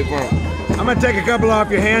halfway point. I'm going to take a couple off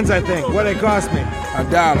your hands, I think. What do they cost me?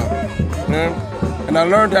 $1. And I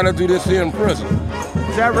learned how to do this here in prison.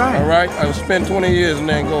 Is that right? All right. I spent 20 years in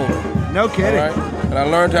Angola. No kidding. All right. And I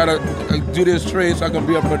learned how to do this trade so I can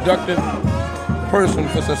be a productive person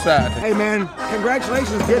for society. Hey, man,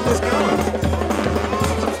 congratulations. Get this going.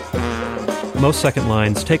 Most second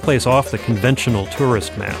lines take place off the conventional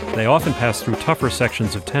tourist map. They often pass through tougher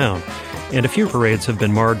sections of town, and a few parades have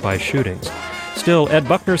been marred by shootings. Still, Ed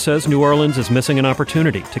Buckner says New Orleans is missing an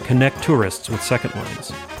opportunity to connect tourists with second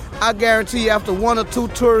lines. I guarantee you, after one or two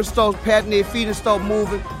tourists start patting their feet and start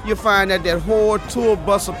moving, you'll find that whole tour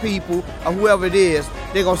bus of people, or whoever it is,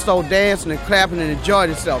 they're going to start dancing and clapping and enjoy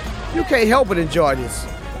themselves. You can't help but enjoy this.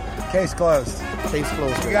 Case closed. Case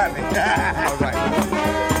closed. You got me. All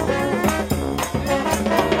right.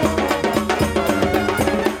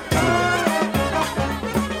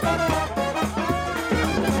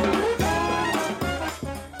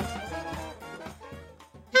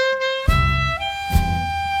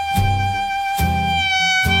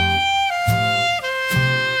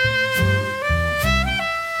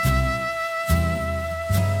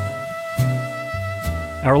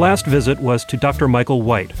 Our last visit was to Dr. Michael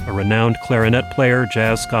White, a renowned clarinet player,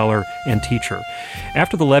 jazz scholar, and teacher.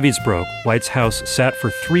 After the levees broke, White's house sat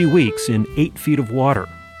for 3 weeks in 8 feet of water.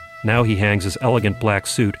 Now he hangs his elegant black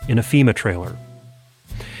suit in a FEMA trailer.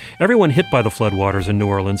 Everyone hit by the floodwaters in New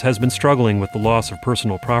Orleans has been struggling with the loss of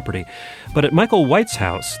personal property. But at Michael White's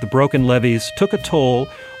house, the broken levees took a toll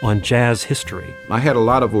on jazz history. I had a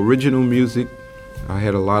lot of original music. I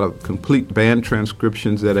had a lot of complete band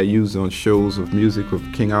transcriptions that I used on shows of music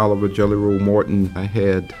with King Oliver, Jelly Roll Morton. I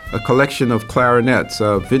had a collection of clarinets,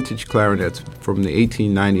 vintage clarinets from the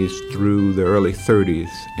 1890s through the early 30s,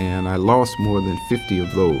 and I lost more than 50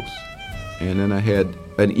 of those. And then I had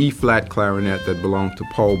an E-flat clarinet that belonged to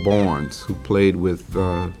Paul Barnes, who played with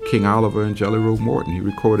King Oliver and Jelly Roll Morton. He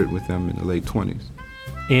recorded with them in the late 20s.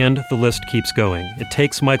 And the list keeps going. It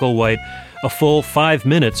takes Michael White a full 5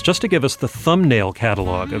 minutes just to give us the thumbnail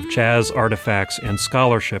catalog of jazz artifacts and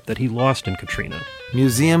scholarship that he lost in Katrina.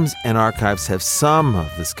 Museums and archives have some of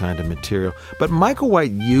this kind of material, but Michael White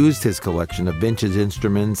used his collection of vintage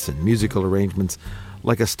instruments and musical arrangements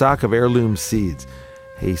like a stock of heirloom seeds.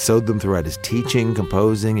 He sowed them throughout his teaching,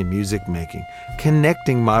 composing, and music making,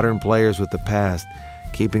 connecting modern players with the past,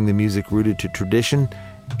 keeping the music rooted to tradition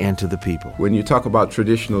and to the people. When you talk about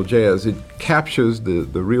traditional jazz, it captures the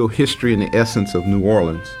real history and the essence of New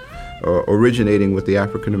Orleans, originating with the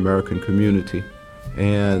African American community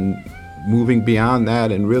and moving beyond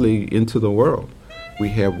that and really into the world. We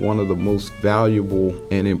have one of the most valuable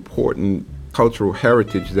and important cultural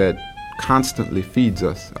heritage that constantly feeds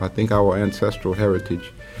us. I think our ancestral heritage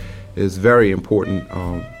is very important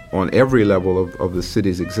on every level of the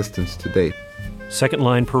city's existence today. Second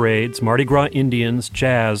line parades, Mardi Gras Indians,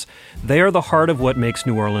 jazz, they are the heart of what makes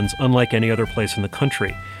New Orleans unlike any other place in the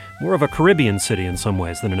country. More of a Caribbean city in some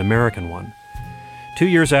ways than an American one. 2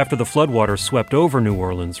 years after the floodwaters swept over New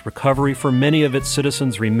Orleans, recovery for many of its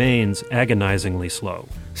citizens remains agonizingly slow.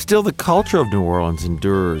 Still, the culture of New Orleans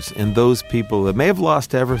endures, and those people that may have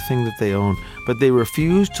lost everything that they own, but they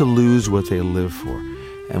refuse to lose what they live for.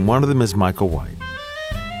 And one of them is Michael White.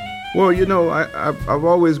 Well, you know, I've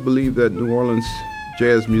always believed that New Orleans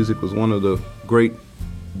jazz music was one of the great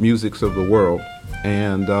musics of the world,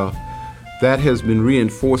 and that has been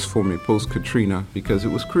reinforced for me post-Katrina because it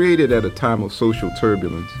was created at a time of social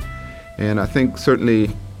turbulence. And I think certainly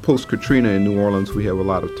post-Katrina in New Orleans, we have a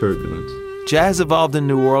lot of turbulence. Jazz evolved in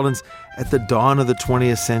New Orleans at the dawn of the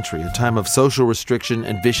 20th century, a time of social restriction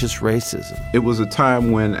and vicious racism. It was a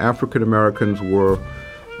time when African Americans were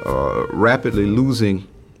rapidly losing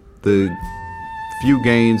the few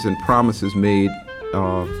gains and promises made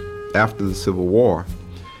after the Civil War.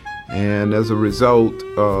 And as a result,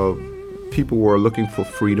 people were looking for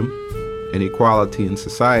freedom, and equality in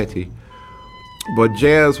society. But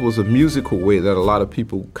jazz was a musical way that a lot of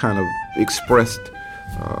people kind of expressed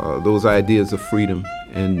those ideas of freedom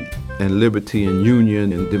and liberty and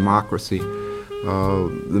union and democracy.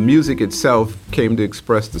 The music itself came to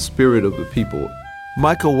express the spirit of the people.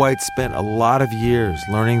 Michael White spent a lot of years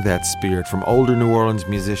learning that spirit from older New Orleans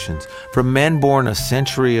musicians, from men born a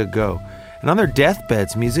century ago. And on their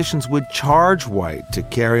deathbeds, musicians would charge White to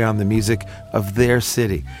carry on the music of their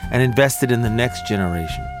city and invest it in the next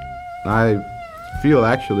generation. I feel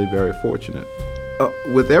actually very fortunate.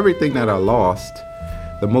 With everything that I lost,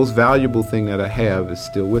 the most valuable thing that I have is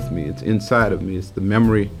still with me. It's inside of me. It's the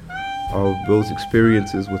memory of those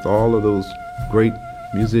experiences with all of those great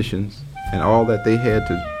musicians and all that they had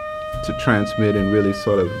to transmit and really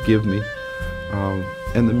sort of give me,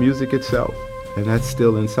 and the music itself, and that's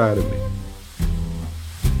still inside of me.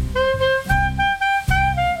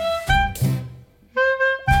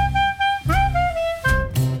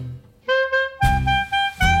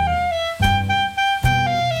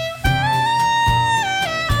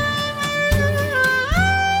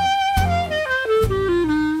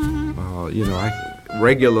 I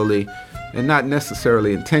regularly, and not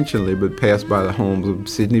necessarily intentionally, but pass by the homes of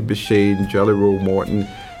Sidney Bechet and Jelly Roll Morton.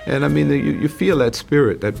 And I mean, you feel that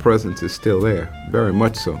spirit, that presence is still there, very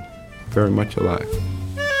much so, very much alive.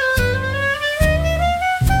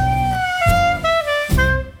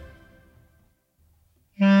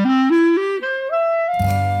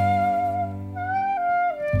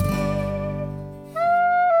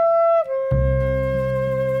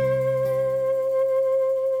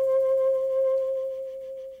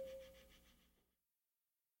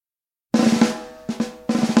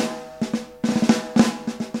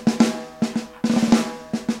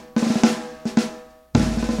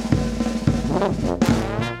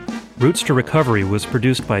 Roots to Recovery was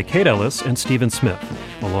produced by Kate Ellis and Stephen Smith,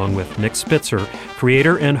 along with Nick Spitzer,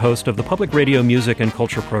 creator and host of the public radio music and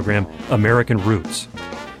culture program American Roots.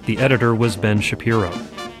 The editor was Ben Shapiro.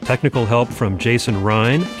 Technical help from Jason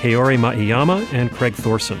Ryan, Kaori Maiyama, and Craig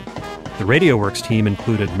Thorson. The RadioWorks team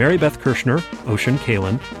included Mary Beth Kirshner, Ocean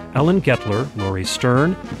Kalin, Ellen Gettler, Laurie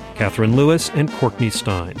Stern, Catherine Lewis, and Courtney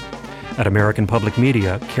Stein. At American Public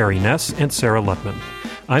Media, Carrie Ness and Sarah Lutman.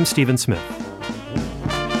 I'm Stephen Smith.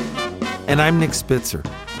 And I'm Nick Spitzer.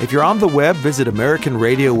 If you're on the web, visit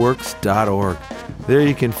AmericanRadioWorks.org. There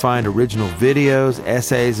you can find original videos,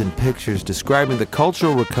 essays, and pictures describing the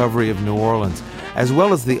cultural recovery of New Orleans, as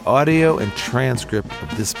well as the audio and transcript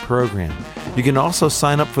of this program. You can also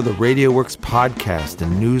sign up for the RadioWorks podcast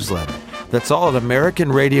and newsletter. That's all at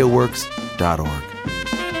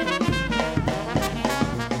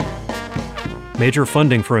AmericanRadioWorks.org. Major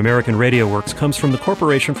funding for American RadioWorks comes from the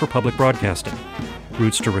Corporation for Public Broadcasting.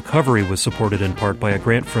 Roots to Recovery was supported in part by a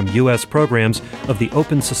grant from U.S. programs of the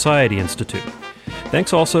Open Society Institute.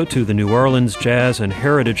 Thanks also to the New Orleans Jazz and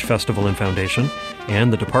Heritage Festival and Foundation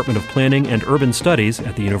and the Department of Planning and Urban Studies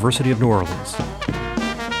at the University of New Orleans.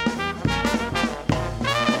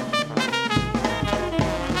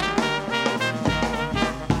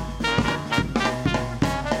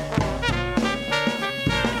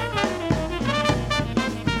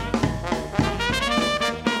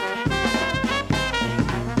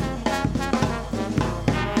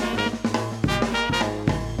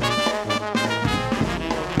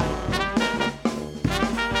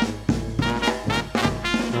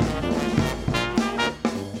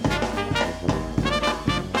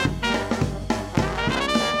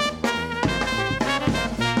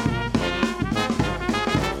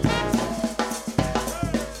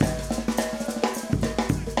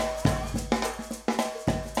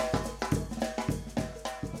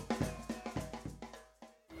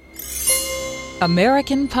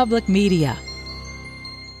 American Public Media